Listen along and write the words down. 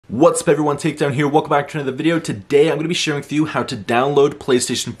What's up everyone, Takedown here, welcome back to another video. Today I'm going to be sharing with you how to download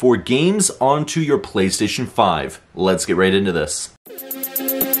PlayStation 4 games onto your PlayStation 5. Let's get right into this.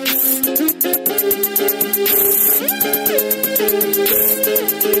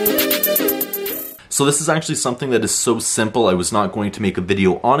 So this is actually something that is so simple I was not going to make a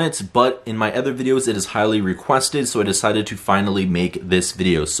video on it, but in my other videos it is highly requested, so I decided to finally make this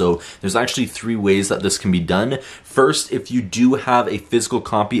video. So there's actually 3 ways that this can be done. First, if you do have a physical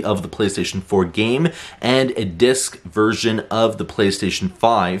copy of the PlayStation 4 game and a disc version of the PlayStation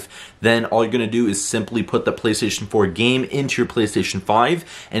 5, then all you're going to do is simply put the PlayStation 4 game into your PlayStation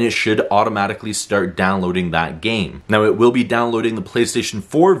 5 and it should automatically start downloading that game. Now it will be downloading the PlayStation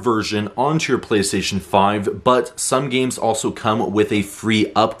 4 version onto your PlayStation 5, but some games also come with a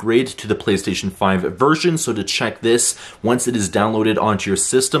free upgrade to the PlayStation 5 version. So to check this, once it is downloaded onto your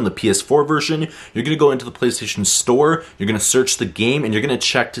system, the PS4 version, you're going to go into the PlayStation Store, you're going to search the game, and you're going to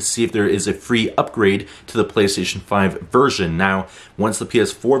check to see if there is a free upgrade to the PlayStation 5 version. Now, once the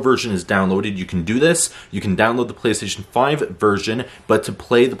PS4 version is downloaded, you can do this. You can download the PlayStation 5 version, but to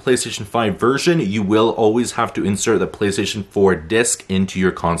play the PlayStation 5 version, you will always have to insert the PlayStation 4 disc into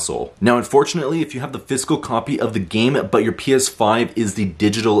your console. Now, unfortunately, if you have the physical copy of the game, but your PS5 is the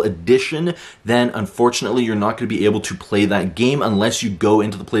digital edition, then unfortunately you're not going to be able to play that game unless you go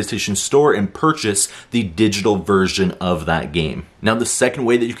into the PlayStation Store and purchase the digital version of that game. Now, the second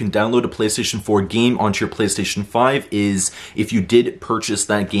way that you can download a PlayStation 4 game onto your PlayStation 5 is if you did purchase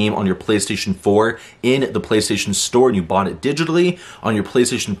that game on your PlayStation 4 in the PlayStation Store and you bought it digitally on your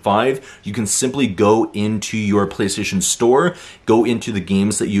PlayStation 5, you can simply go into your PlayStation Store, go into the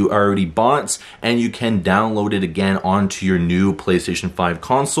games that you already bought, and you can download it again onto your new PlayStation 5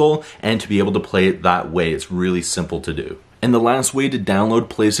 console and to be able to play it that way. It's really simple to do. And the last way to download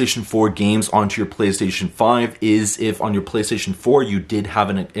PlayStation 4 games onto your PlayStation 5 is if on your PlayStation 4 you did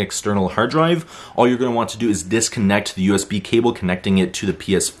have an external hard drive. All you're going to want to do is disconnect the USB cable connecting it to the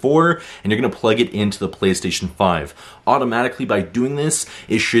PS4, and you're going to plug it into the PlayStation 5. Automatically, by doing this,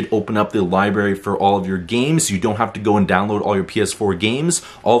 it should open up the library for all of your games. You don't have to go and download all your PS4 games.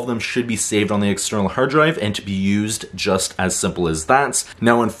 All of them should be saved on the external hard drive and to be used just as simple as that.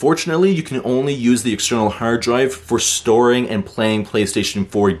 Now, unfortunately, you can only use the external hard drive for storing and playing PlayStation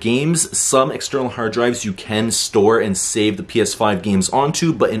 4 games. Some external hard drives you can store and save the PS5 games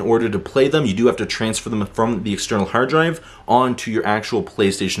onto, but in order to play them, you do have to transfer them from the external hard drive onto your actual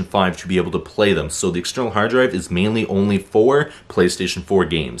PlayStation 5 to be able to play them. So the external hard drive is mainly only for PlayStation 4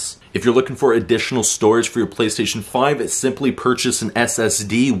 games. If you're looking for additional storage for your PlayStation 5, simply purchase an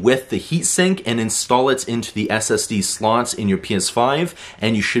SSD with the heatsink and install it into the SSD slots in your PS5,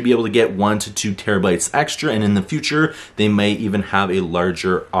 and you should be able to get 1 to 2 terabytes extra, and in the future, they may even have a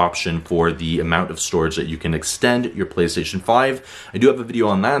larger option for the amount of storage that you can extend your PlayStation 5. I do have a video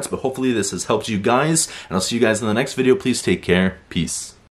on that, but hopefully this has helped you guys, and I'll see you guys in the next video. Please take care. Peace.